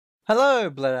Hello,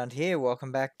 Bloodhound here.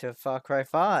 Welcome back to Far Cry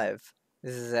 5.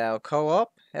 This is our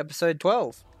co-op, episode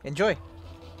 12. Enjoy.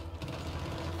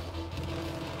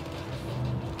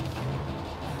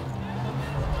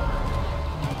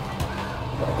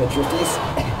 Good drifties.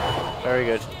 Very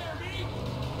good.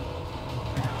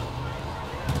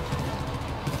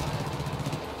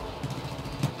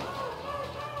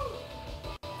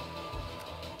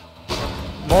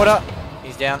 Mortar!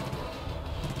 He's down.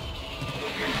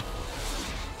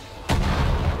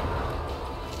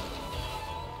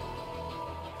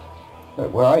 Wait,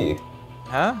 where are you?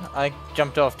 Huh? I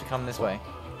jumped off to come this way.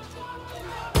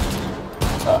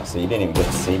 Oh, so you didn't even get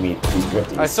to see me do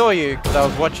drifties. I saw you because I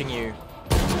was watching you.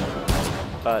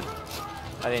 But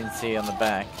I didn't see you on the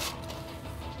back.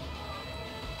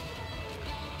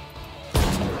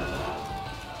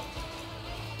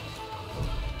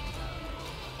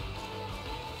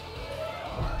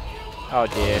 Oh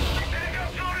dear.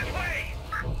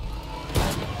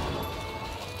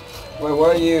 Wait,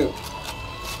 where are you?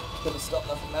 Could've stopped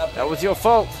that from happening. That was your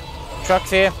fault. Truck's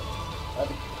here. I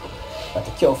had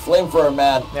to kill Flamethrower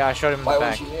Man. Yeah, I shot him in Why the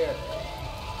weren't back. you here?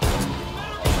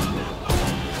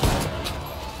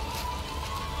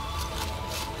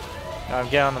 No, I'm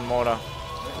getting on the mortar.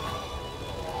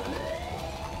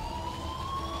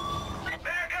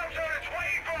 Backup's on its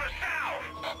way from the south.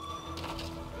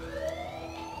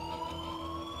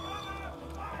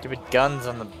 Stupid guns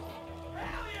on the...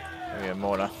 There we go,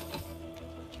 mortar.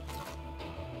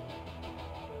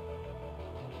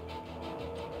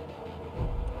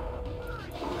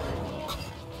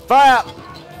 Fire!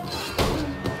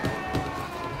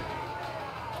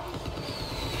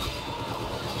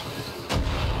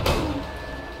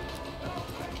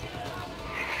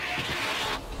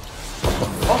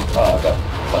 Oh, I got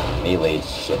fucking melee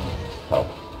shit. Help.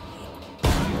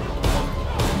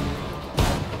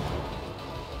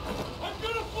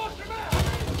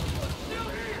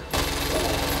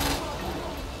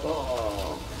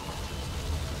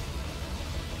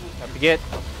 Don't forget.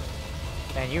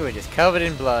 And you were just covered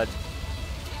in blood.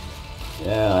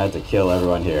 Yeah, I had to kill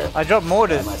everyone here. I dropped By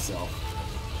mortars. myself.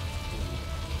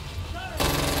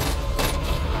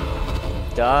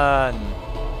 Done.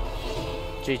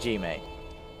 GG, mate.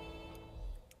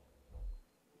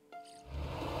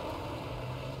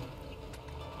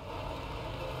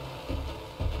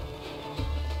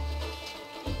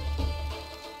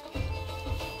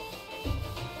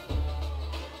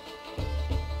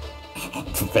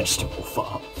 Vegetable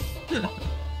farm.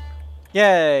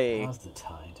 Yay! Now's the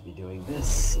time to be doing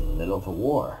this in the middle of a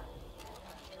war.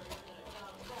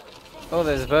 Oh,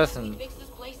 there's a person. Fix this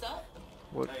place up?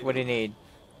 What do you need?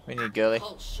 We need girly.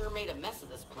 Cult sure made a mess of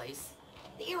this place.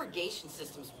 The irrigation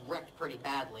system's wrecked pretty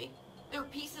badly. There are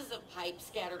pieces of pipe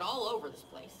scattered all over this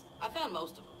place. I found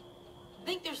most of them. I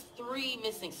think there's 3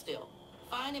 missing still.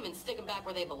 Find them and stick them back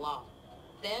where they belong.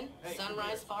 Then,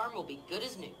 Sunrise Farm will be good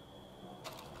as new.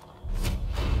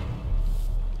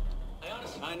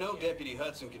 I know Deputy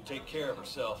Hudson can take care of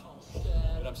herself,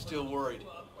 but I'm still worried.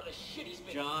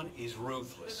 John is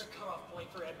ruthless. There's a cutoff point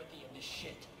for empathy in this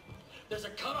shit. There's a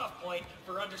cutoff point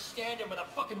for understanding with a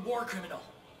fucking war criminal.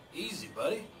 Easy,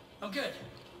 buddy. I'm good.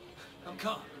 I'm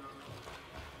calm.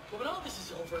 But when all this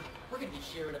is over, we're gonna be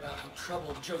hearing about how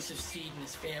troubled Joseph Seed and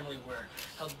his family were.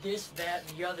 How this, that,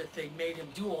 and the other thing made him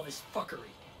do all this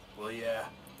fuckery. Well, yeah.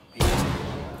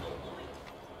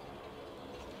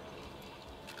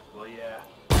 Well, yeah.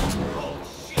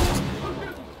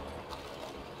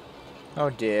 Oh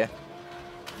dear.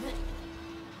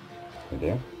 You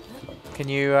do? Can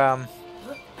you,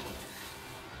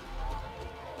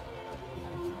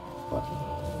 What?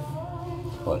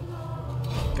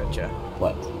 What? Gotcha.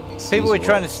 What? People were Excuse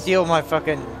trying to what? steal my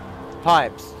fucking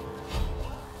pipes.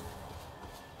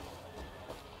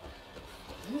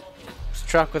 This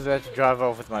truck was about to drive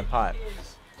off with my pipe.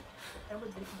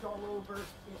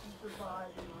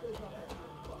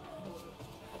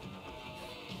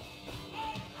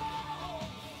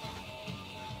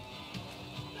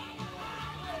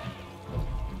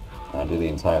 I do the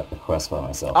entire quest by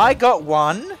myself. I got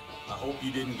one! I hope you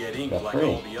didn't get inked Got like 3.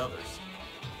 all the others.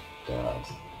 God.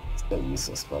 It's a bit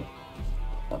useless, but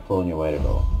I'm pulling your weight at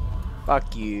all.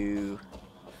 Fuck you.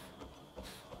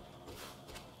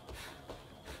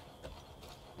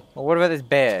 Well, what about this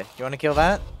bear? You want to kill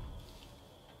that?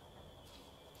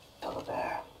 Kill the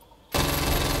bear.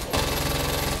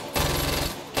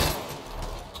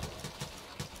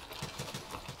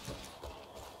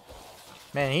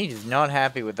 Man, he's not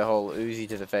happy with the whole Uzi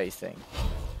to the face thing.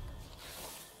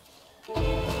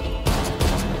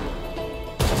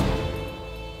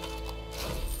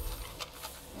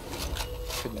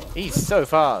 He's so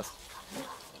fast.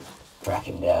 track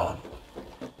him down.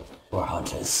 We're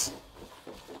hunters.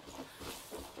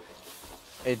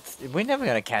 We're never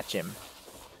gonna catch him.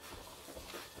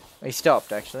 He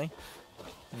stopped actually.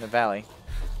 In the valley.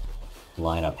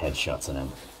 Line up headshots on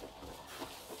him.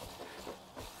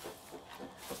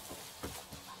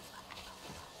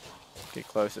 Get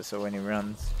closer so when he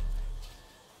runs.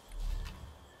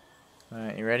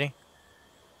 Alright, you ready?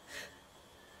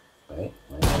 Wait.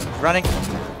 He's running!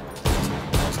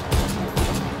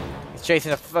 He's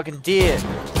chasing a fucking deer!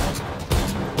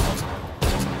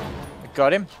 I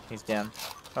got him. He's down.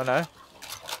 Oh no.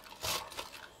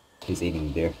 He's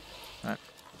eating deer. Right.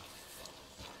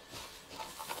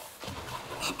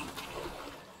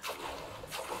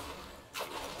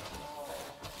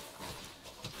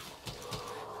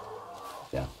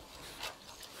 Yeah.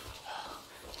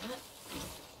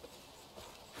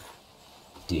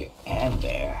 Deer and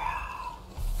bear.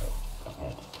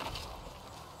 Ahead.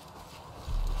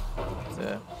 It's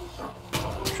a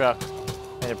truck.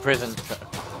 In a prison truck.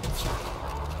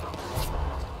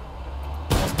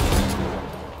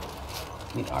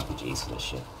 Need RPGs for this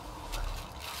shit.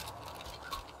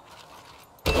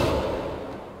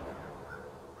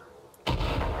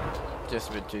 Just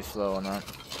a bit too slow on that.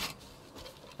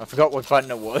 I forgot what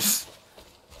button it was.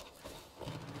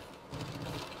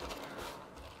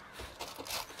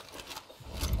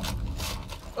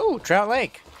 Oh, Trout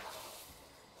Lake.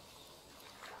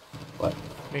 What?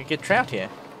 We can get trout here.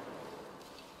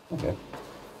 Okay.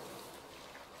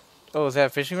 Oh, is that a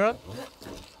fishing rod?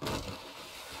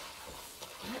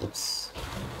 Oops.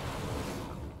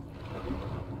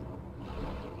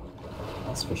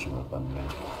 That's fishing rod button again.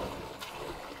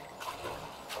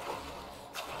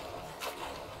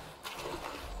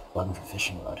 Button for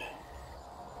fishing rod.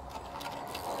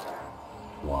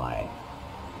 Why?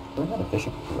 We had a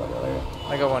fishing rod earlier.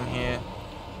 I got one here.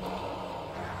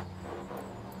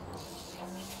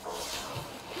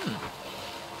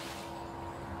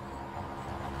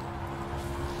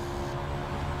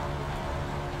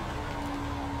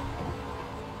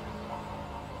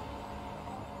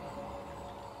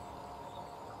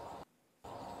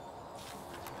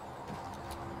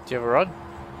 Do you have a rod?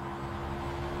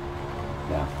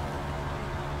 Yeah.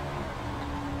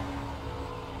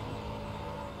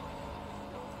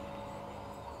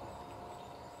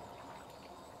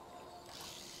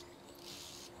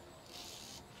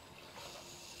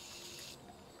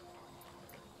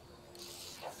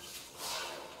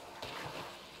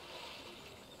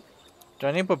 Do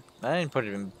I need to put... I didn't put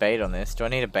even bait on this. Do I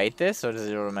need to bait this, or does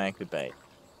it automatically bait?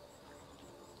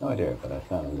 No idea, but I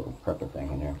found a little prepper thing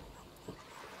in here.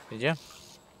 Did you?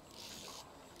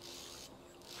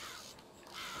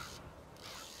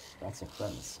 That's your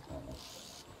friends, apparently.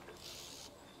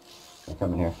 Can I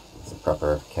come in here? It's a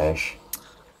prepper cache.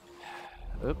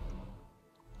 Oop.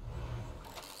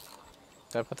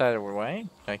 Did I put that away?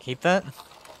 Can I keep that?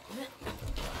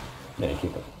 Yeah,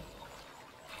 keep it.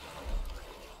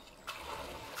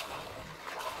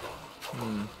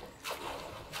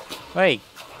 Wait.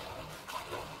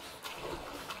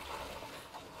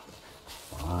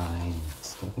 Fine.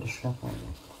 Let's get a bit of shrimp on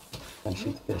you. Gotta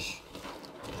shoot the fish.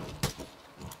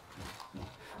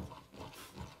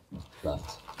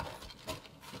 Left.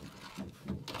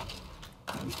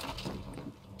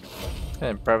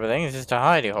 That proper thing is just a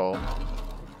hidey hole.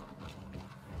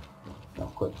 No,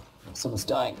 quick. Someone's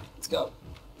dying. Let's go.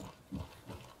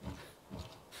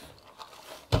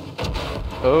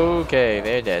 Okay,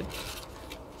 they're dead.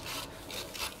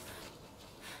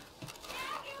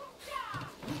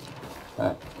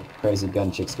 Alright. Crazy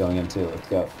gun chick's going in too. Let's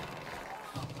go.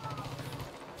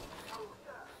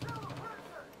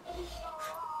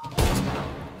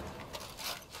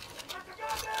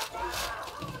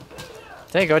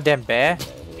 There you go, damn bear. Okay,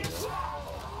 here we go.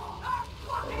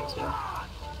 There it is, yeah.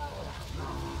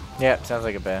 Yeah, sounds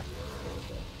like a bear.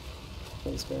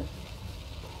 Face bear.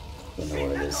 Don't know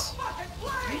where it is.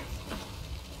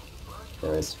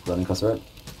 There it is. Running across the road.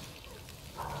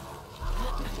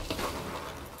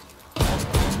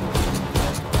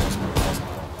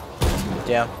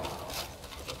 Down.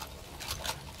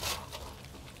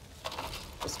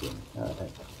 This game.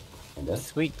 Alright. And this?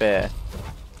 Sweet bear.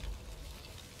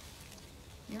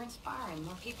 You're inspiring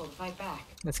more people to fight back.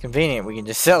 That's convenient, we can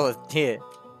just sell it here.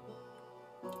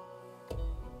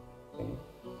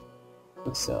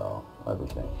 Let's sell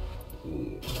everything.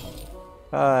 Yeah.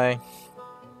 Bye.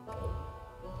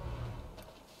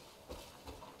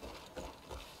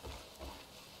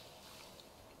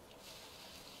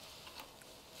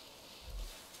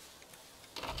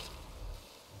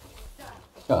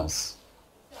 Gus.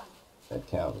 That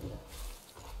cow over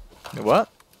here. What?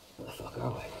 Where the fuck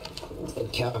are we? There's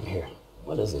that cow over here.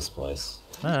 What is this place?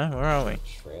 I don't know, where are we?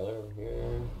 Trailer over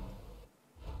here?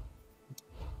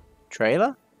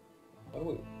 Trailer?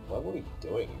 What were we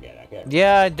doing again? I can't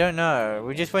Yeah, I don't know.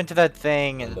 We just went to that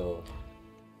thing and... remember.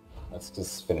 Let's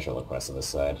just finish all the quests on this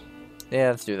side. Yeah,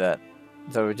 let's do that.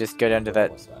 So we just go down to that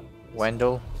Almost done.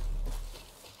 Wendell.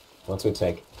 Once we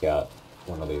take out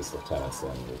one of these lieutenants,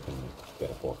 then we can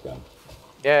get a fork gun.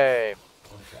 Yay!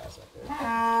 Guys up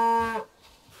here.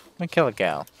 We kill a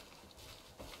gal.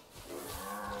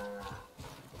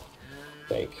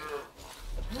 Steak.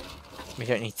 We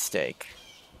don't need steak.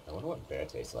 I wonder what bear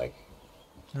tastes like.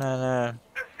 No. The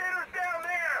sinner's down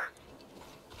there!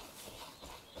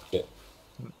 Shit.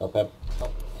 Help him.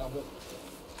 Help him.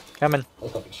 Coming.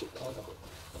 Helicopter, shit. Helicopter.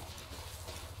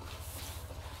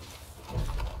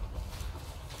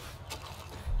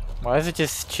 Why is it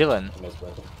just chilling? Windows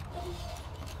broken.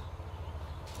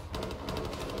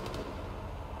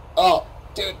 Oh,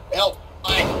 dude, help!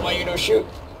 Why you don't shoot?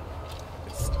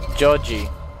 It's dodgy.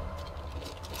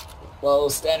 Well,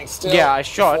 standing still. Yeah, I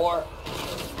shot. before-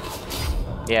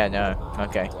 Yeah, no.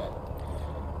 Okay.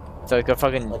 So it got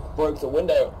fucking... Like, broke the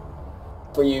window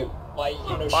for you. Why you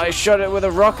don't shoot? I shot it with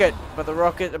a rocket, but the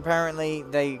rocket, apparently,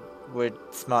 they were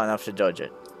smart enough to dodge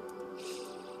it.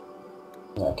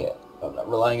 Okay, I'm not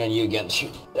relying on you again to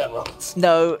shoot down rockets.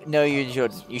 No, you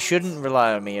shouldn't. You shouldn't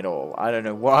rely on me at all. I don't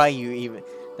know why you even...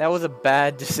 That was a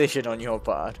bad decision on your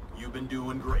part. You've been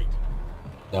doing great.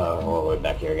 No, we're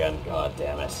back here again. God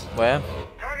damn it. Where?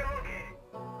 Target located.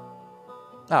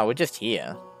 Oh, we're just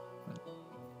here.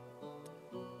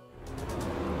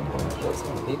 There's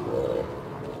some people.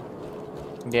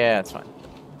 Yeah, that's fine.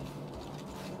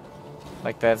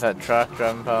 Like there's that truck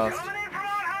driving past. Coming in from on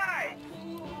high!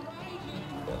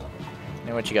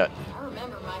 Now what you got? I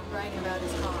remember Mike bragging about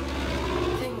his car.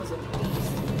 The thing was a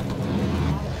beast.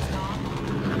 Now that it's gone,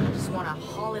 I just want to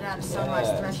haul it out of Sunrise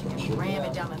Yeah, Threshing and shoot ram that.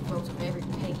 it down the throats of every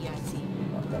Peggy I see.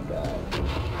 Fuck that guy.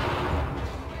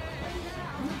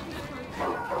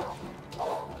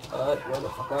 Where the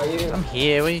fuck are you? I'm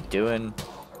here, what are you doing?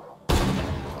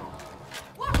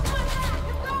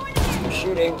 You're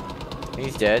shooting.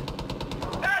 He's dead.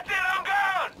 That's it, I'm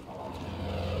gone!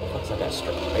 Looks like I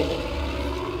struck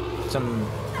bacon. Some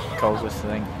coldest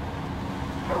thing.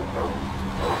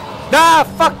 Ah,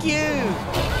 fuck you!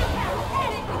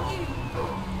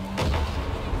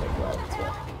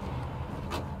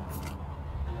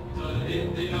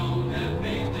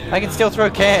 I can still throw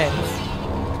cans.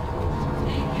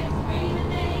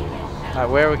 Alright,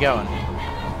 where are we going?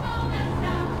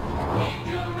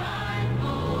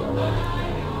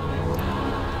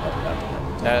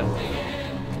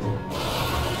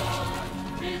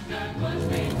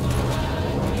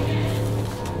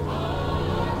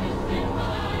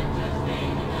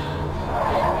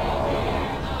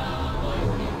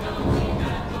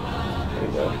 There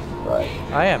you go. Right.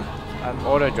 I am. I'm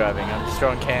auto driving. I'm just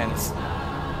throwing cans.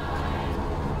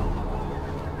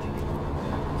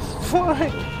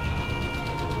 What?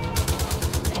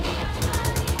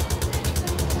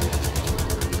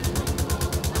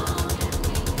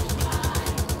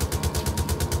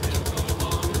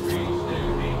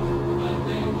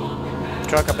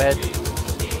 Truck up ahead.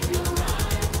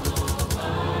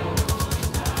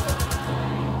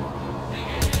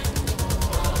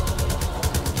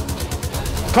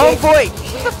 Convoy!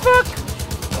 What the fuck?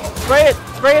 Spray it!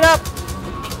 Spray it up!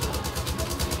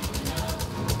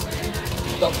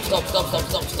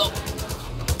 Stop.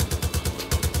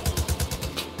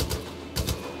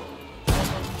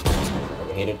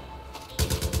 Overheated.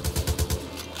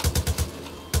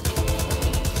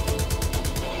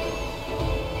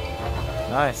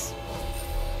 Nice.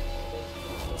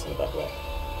 Let's go back way.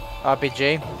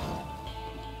 RPG.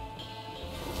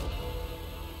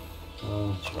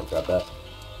 Should I grab that?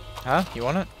 Huh? You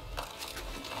want it?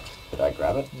 Did I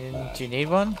grab it? Do you need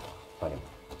one?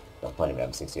 Got plenty of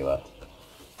M60 left.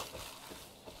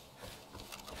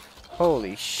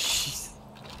 Holy shit.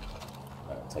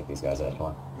 Alright, take these guys out. Come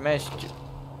on. Meshed.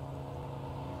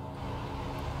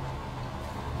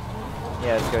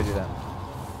 Yeah, let's go do that.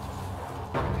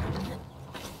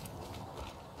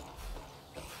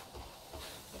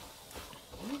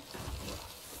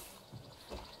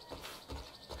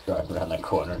 Drive around that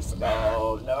corner.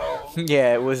 No, no.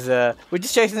 Yeah, it was, we're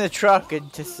just chasing the truck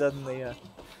and just suddenly,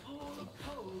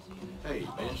 Hey,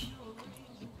 miss.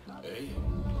 Hey.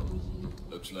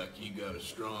 Looks like you got a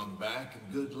strong back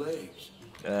and good legs.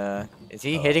 is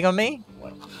he hitting on me?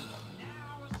 What?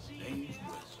 Name's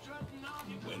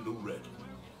Wendell Redden.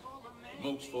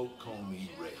 Most folk call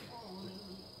me Red.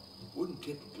 Wouldn't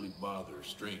typically bother a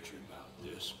stranger about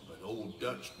this, but old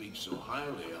Dutch speaks so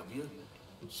highly of you,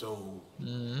 so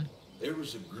There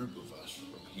was a group of us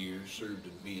from here served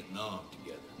in Vietnam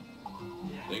together.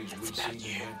 Things we've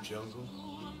seen in that jungle.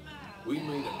 We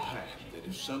made a pact that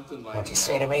if something like What'd you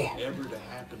say to me? ever to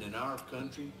happen in our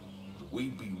country,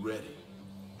 we'd be ready.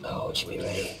 Oh, would you be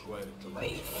ready? Are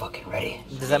you fucking ready?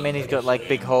 Does that mean he's got like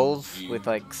big holes with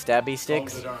like stabby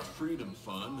sticks? Called it our freedom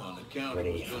fund on account Ready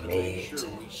it was for gonna me make sure to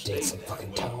we dig stayed some that fucking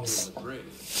way tunnels? until the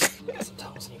grave. Some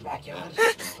tunnels in your backyard,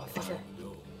 motherfucker.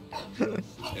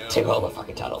 Now, Dig all the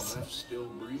fucking tunnels. life's still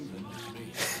breathing to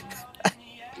me.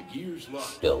 The gear's locked.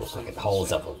 Fill the fucking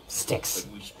holes up with sticks.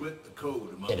 But we split the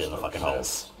code amongst Get in the fucking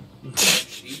holes.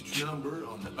 ourselves. Each number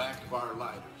on the back of our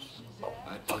lighters.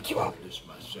 I Fuck you up. this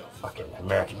myself. Fucking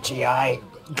American GI.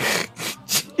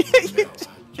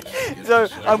 So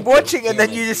I'm watching and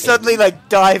then you just suddenly like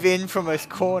dive in from a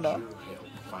corner. Help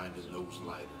finding those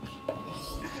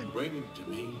lighters. Bring them to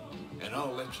me, and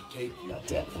I'll let you take your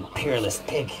That imperialist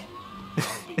pig. I'll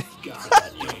be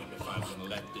goddamn if I'm gonna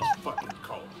let this fucking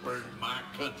cult burn my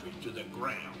country to the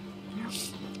ground.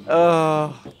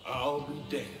 Oh, I'll be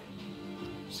damned.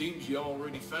 Seems you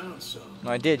already found some.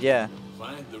 I did, yeah.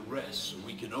 Find the rest so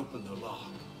we can open the lock.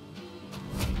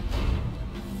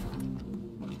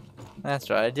 That's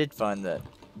right, I did find that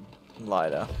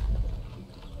lighter.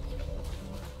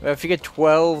 Well, if you get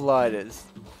 12 lighters.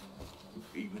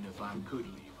 Even if I could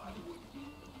leave, I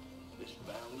wouldn't. This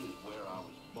valley is where I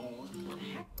was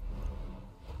born.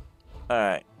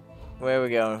 Alright. Where are we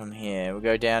going from here? We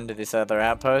go down to this other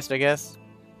outpost, I guess?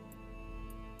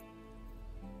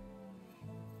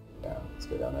 Yeah, let's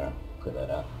go down there. Clear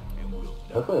that out.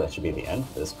 Hopefully that should be the end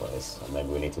for this place. Or maybe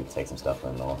we need to take some stuff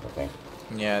from the north, I think.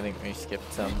 Yeah, I think we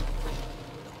skipped some.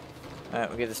 Alright,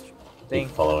 we'll get this Keep thing.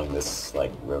 following this,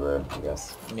 like, river, I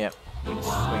guess. Yep, we just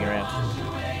swing around.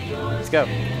 Let's go.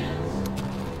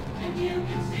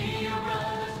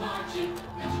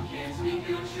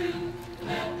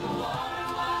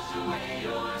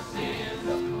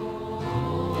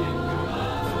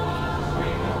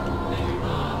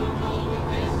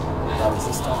 No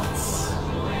resistance.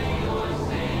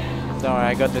 Don't worry,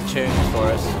 I got the tunes for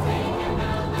us.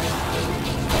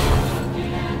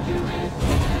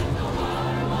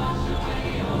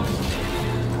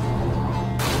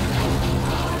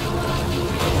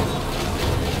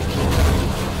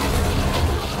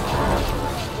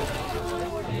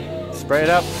 Spray it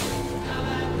up.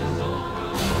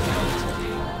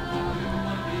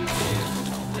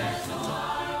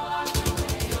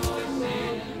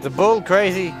 The bull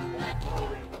crazy.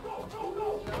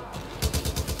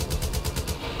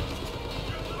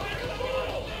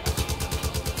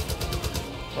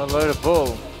 What a load of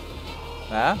bull.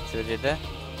 Ah, see what I did there?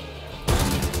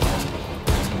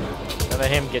 Don't let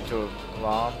him get to a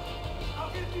alarm.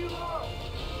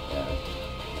 Yeah.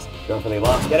 Just going for the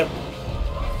alarm. Get him!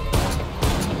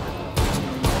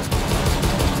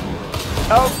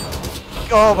 Oh!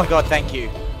 Oh my god, thank you.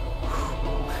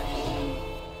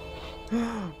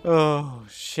 Oh,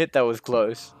 shit, that was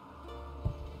close.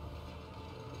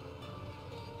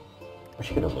 Wish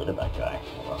you could have looted that guy.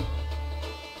 Hold on.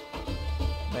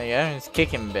 There you go, just kick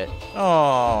him a bit.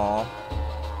 Oh.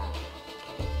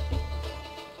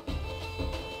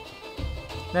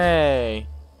 Hey.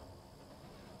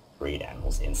 Breed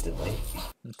animals instantly.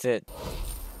 That's it.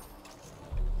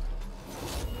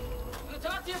 Can I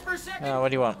talk to you for a second? What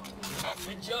do you want?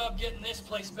 Good job getting this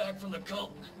place back from the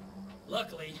cult.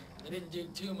 Luckily, they didn't do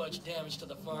too much damage to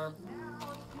the farm.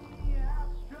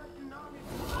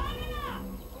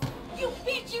 You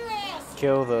beat your ass!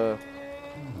 Kill the...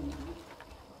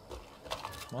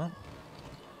 What?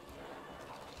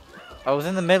 I was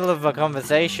in the middle of a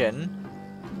conversation.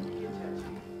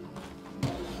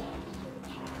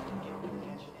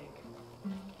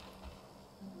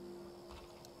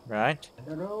 Right? I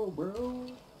don't know, bro.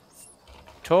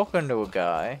 Talking to a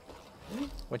guy.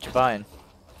 What you buying?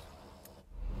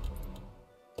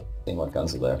 Seeing what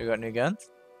guns are there. You got new guns?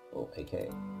 Oh, AK.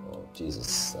 Oh,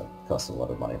 Jesus. That costs a lot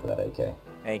of money for that AK.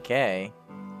 AK?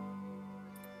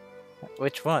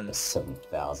 Which one? That's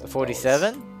 $7,000. The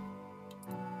 47?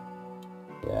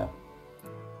 Yeah.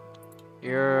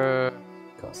 You're...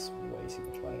 Costs way too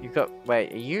much money. You got...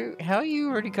 Wait, are you... How you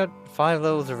already got 5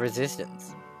 levels of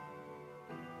resistance?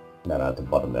 No, at the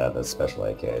bottom there, there's special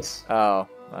AKs. Oh,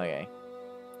 okay.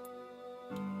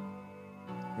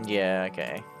 Yeah,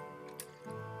 okay.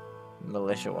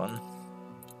 Militia one.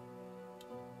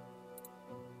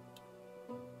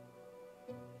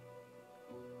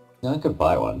 No, I could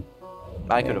buy one.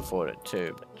 I could afford it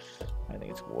too, but I think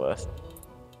it's worth it.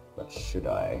 But should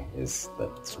I? That's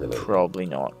really... Probably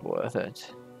not worth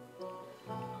it.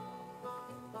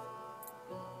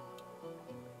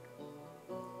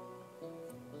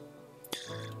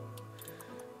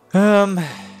 Oh,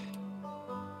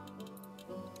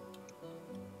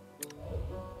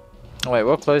 wait,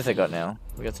 what clothes they got now?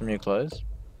 We got some new clothes.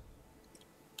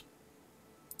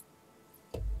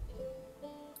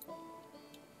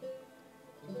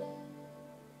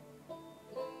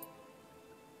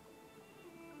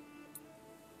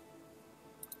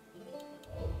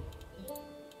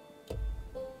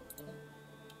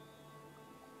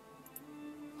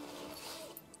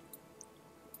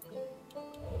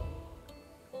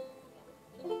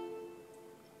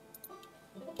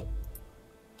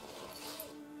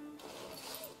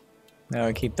 No,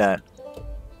 I keep that.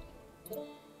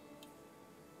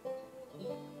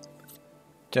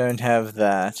 Don't have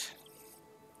that.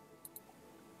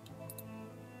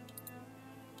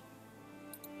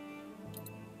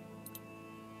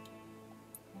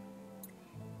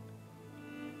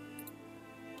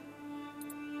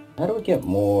 How do we get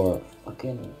more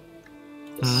fucking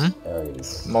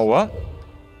areas? More what?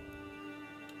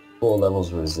 4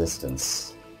 levels of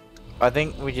resistance. I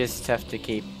think we just have to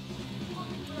keep...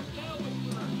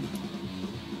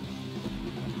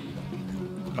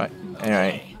 Right,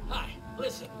 anyway. Hey, hi,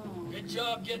 listen. Good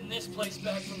job getting this place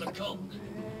back from the cult.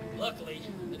 Luckily,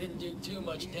 they didn't do too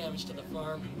much damage to the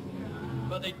farm.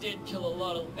 But they did kill a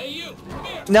lot of... Hey, you! Come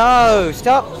here! No!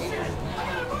 Stop!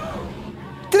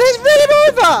 Let's run him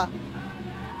over!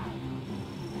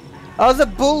 Oh, there's a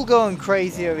bull going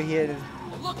crazy over here.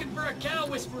 I'm looking for a cow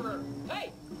whisperer.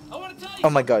 Hey, I want to tell you... Oh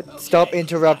my god, stop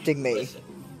interrupting me. Listen,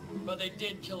 but they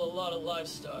did kill a lot of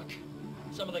livestock.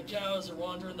 Some of the cows are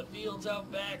wandering the fields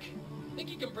out back. Think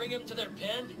you can bring them to their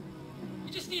pen?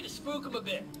 You just need to spook them a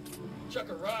bit. Chuck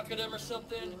a rock at them or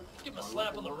something. Give them a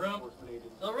slap on the rump.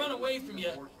 They'll run away from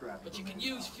you, but you can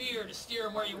use fear to steer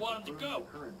them where you want them to go.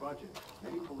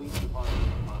 Many police departments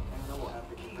in Montana will have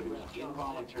to consider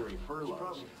involuntary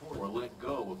furloughs or let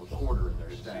go of a quarter of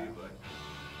their staff.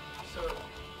 So,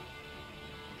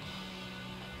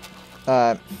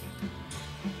 Alright.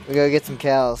 We gotta get some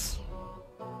cows.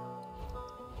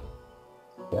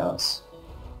 Yes.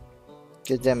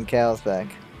 Get them cows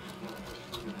back.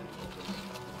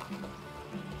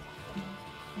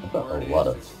 I've got a lot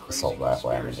of assault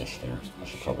rifle ammunition I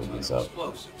should probably use up.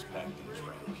 Explosives packed in this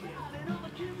range.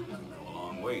 Go a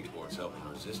long way towards helping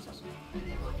resistance.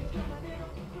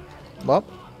 What?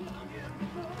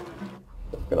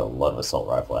 I've got a lot of assault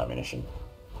rifle ammunition.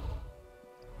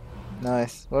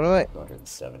 Nice. What do I...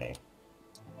 270.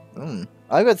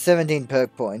 I got 17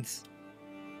 perk points.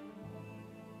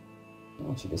 Why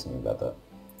don't you do something about that?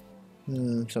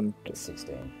 Some... Just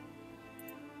 16.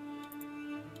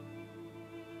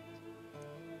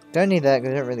 Don't need that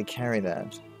because I don't really carry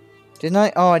that. Didn't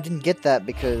I? Oh, I didn't get that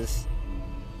because...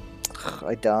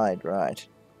 I died, right.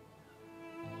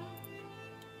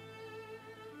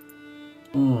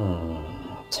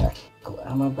 Tactical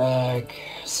ammo bag,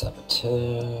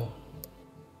 saboteur.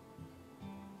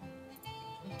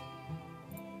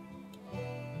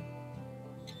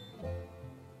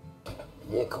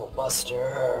 Vehicle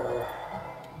buster.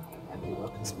 Heavy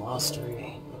weapons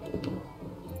mastery.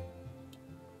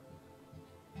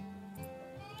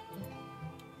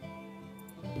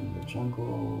 In the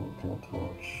jungle, kill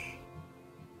torch.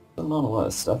 There's not a lot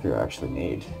of stuff you actually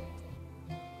need.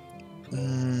 I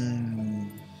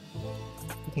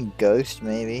think ghost,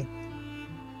 maybe.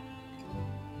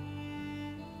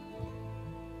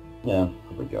 Yeah,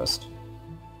 probably ghost.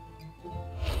 Yeah,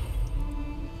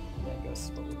 ghost is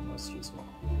probably the most useful.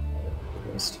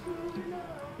 Ghost.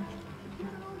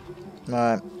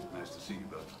 Alright. Nice to see you,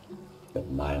 bud. Got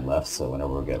 9 left, so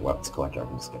whenever we get weapons collector, I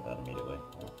can just get that immediately.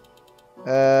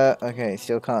 Okay,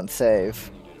 still can't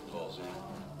save.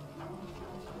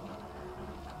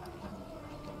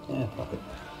 Yeah, fuck it.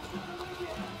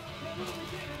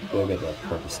 Go get that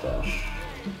purple stash.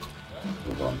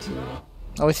 Move on to...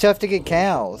 Oh, we still have to get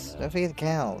cows. Don't forget the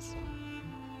cows.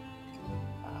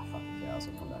 Ah, fuck the cows,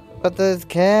 I'll come back for that. But there's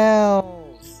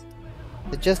cows.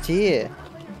 They're just here.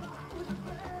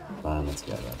 Fine, let's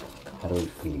go then. How do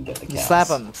we even get the cows? You slap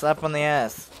them. Slap on the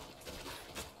ass.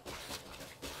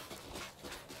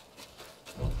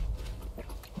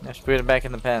 Now just put it back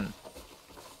in the pen.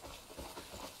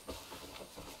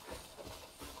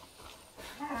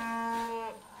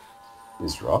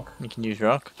 Use rock? You can use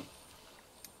rock.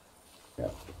 Yeah.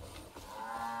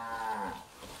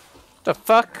 The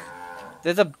fuck?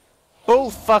 There's a bull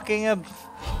fucking a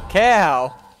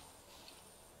cow.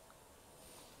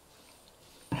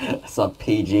 It's not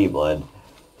PG, blood.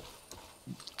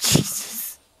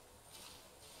 Jesus.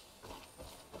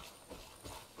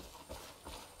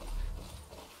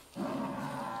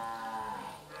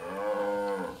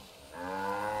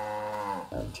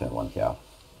 Return 1 cow.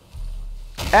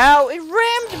 Ow! It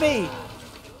rammed me!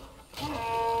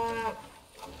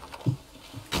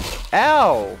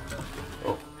 Ow!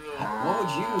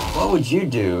 What would you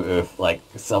do if, like,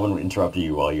 someone interrupted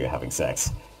you while you're having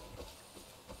sex?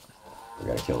 We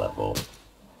gotta kill that bull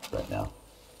right now.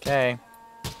 Okay.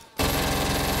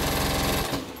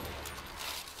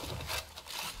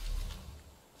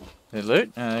 The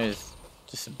loot? No, there's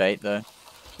just a bait though.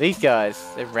 These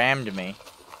guys, they rammed me.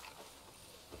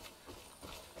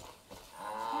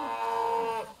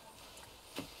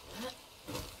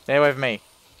 Stay away from me.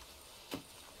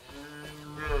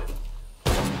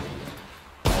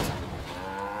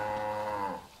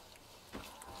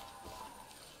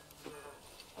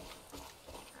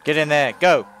 Get in there,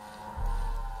 go!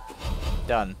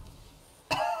 Done.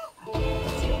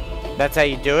 That's how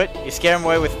you do it? You scare them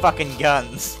away with fucking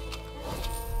guns.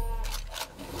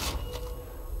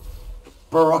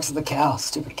 Throw rocks at the cow,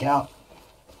 stupid cow.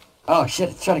 Oh shit,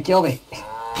 it's trying to kill me.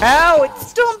 Ow! It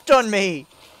stomped on me!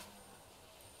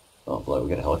 Oh boy, we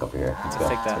got a helicopter here. Let's go.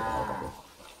 Take that. Let's take the helicopter.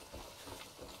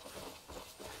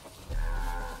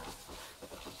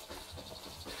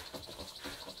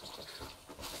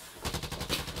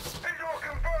 Visual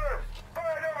confirmed.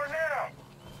 Fired over now.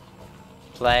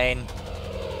 Plane.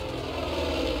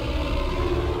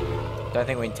 Don't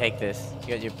think we can take this. You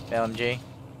got your LMG?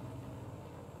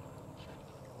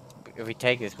 If we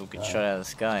take this, we'll get shot out of the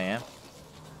sky, yeah?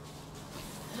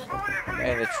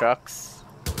 Hey, the trucks.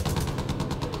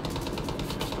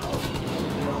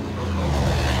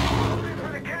 For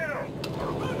the kill.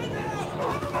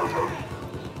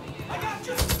 I'm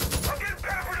getting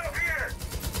peppered up here.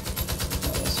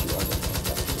 Yes, you are gonna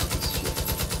take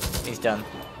that. He's done.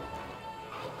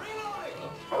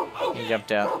 He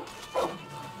jumped out.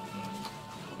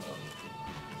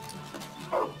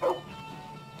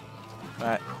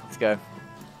 Alright, let's go.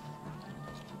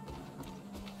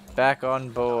 Back on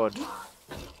board.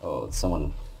 Oh, it's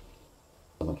someone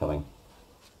coming.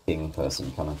 King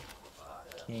person coming.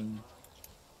 King.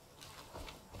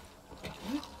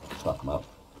 Fuck him up.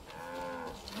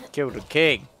 Killed a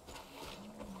king.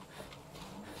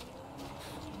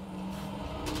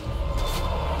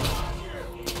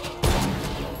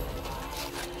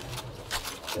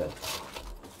 Good.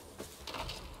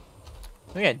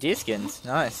 We got deer skins.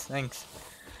 Nice, thanks.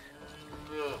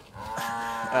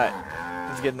 Alright,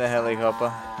 let's get in the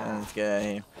helicopter and let's get out of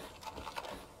here.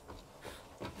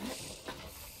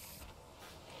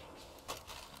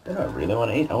 What do I really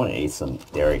want to eat? I want to eat some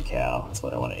dairy cow. That's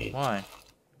what I want to eat. Why?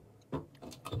 I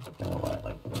don't know why.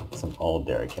 Like some old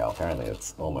dairy cow. Apparently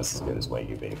it's almost as good as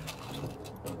Wagyu beef.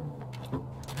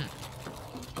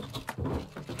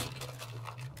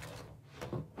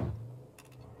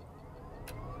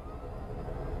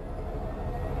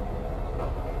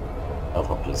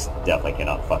 Helicopters definitely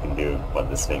cannot fucking do what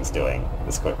this thing's doing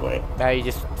this quickly. Now you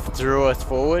just threw us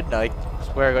forward? Like,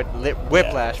 swear I got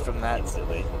whiplash Yeah, from that.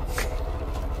 instantly.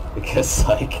 Because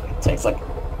like it takes like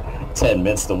 10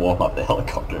 minutes to warm up the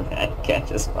helicopter, man. You can't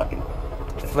just fucking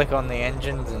Flick on the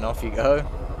engines and off you go.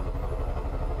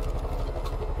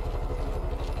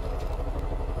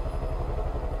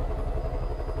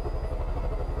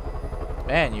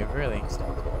 Man, you really...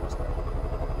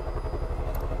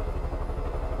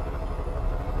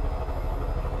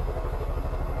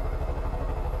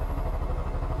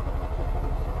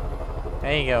 How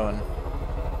you going?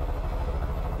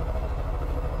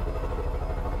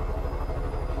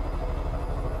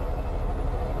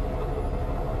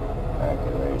 Alright,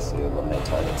 get ready to eliminate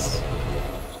targets.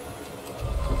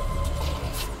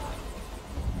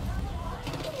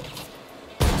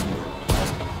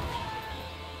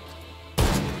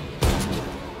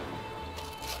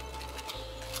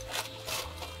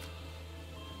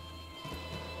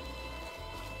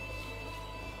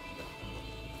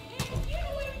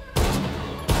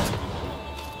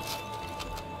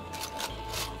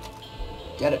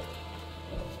 Get it.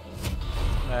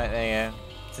 Alright, there you go.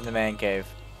 It's in the man cave.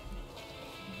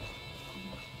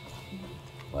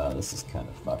 Wow, this is kind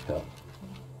of fucked up.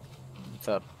 What's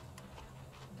up?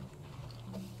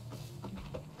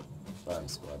 Firing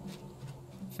squad.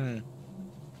 Hmm.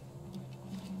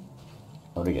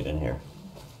 How do we get in here?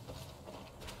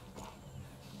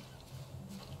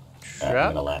 Alright, I'm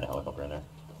Truck? gonna land a helicopter in there.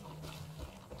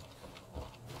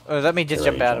 Oh, let me just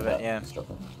Get jump ready, out of it, yeah. Just drop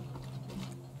in.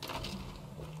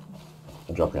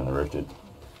 I'll drop you on the roof, dude.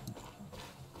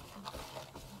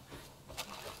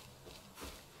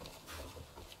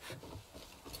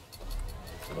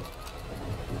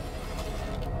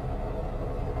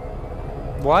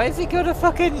 Why has he got a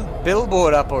fucking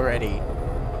billboard up already?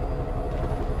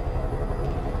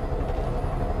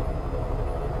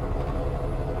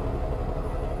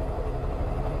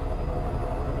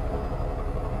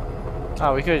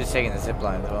 Oh, we could have just taken the zip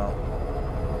line as well.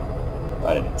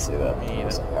 I didn't see that. Me It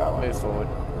was either. a power line. Move forward.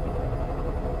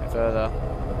 And further.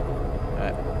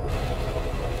 Alright.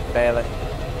 Bail it.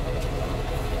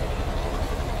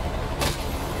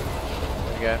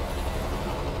 There we go.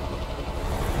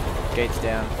 Gates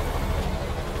down.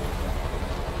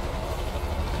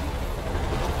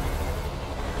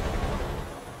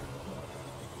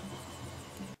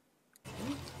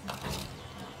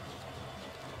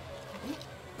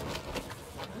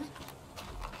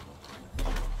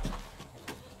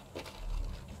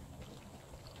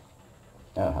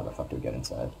 Oh, how the fuck do we get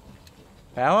inside?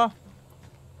 Power?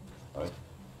 Oh, wait.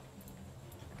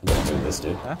 You gotta move this,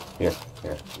 dude. Huh? Here, you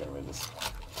gotta move this.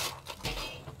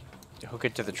 Hook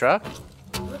it to the truck?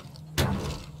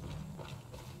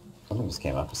 Something just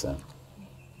came up a second.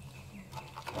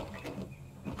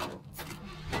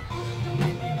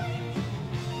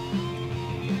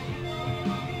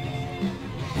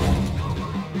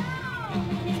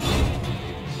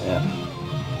 Yeah.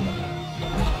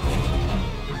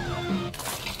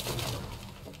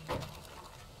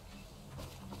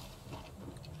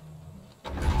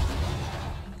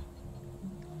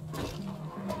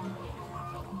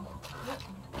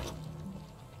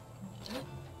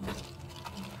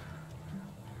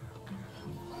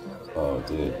 Oh,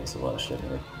 dude, there's a lot of shit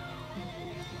here.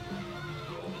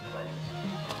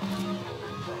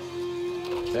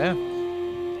 Damn.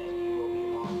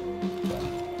 Yeah,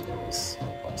 there's a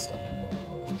lot of stuff.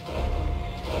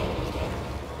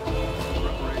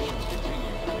 Preparations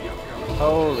continue for the upcoming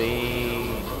Holy.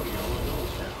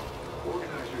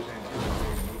 organizers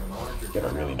anticipating even larger Get a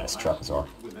really nice truck as well.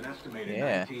 with an estimated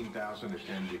Yeah. 19,000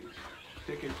 attendees.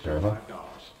 Tickets Sure. are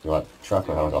 $5. You want truck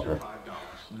or helicopter?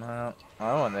 $5. No,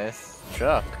 I want this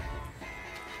truck.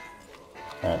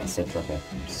 Alright, let's take truck in.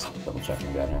 Just double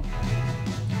checking down here.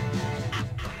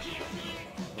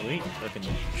 Sweet looking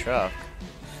truck.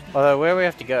 Although, where do we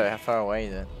have to go? How far away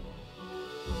is it?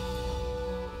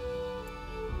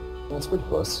 Well, it's pretty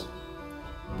close.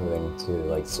 Moving to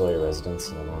like Sawyer residence,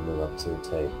 and then we'll move up to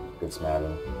take Goods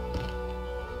Mountain.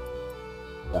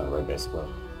 Down the road, basically.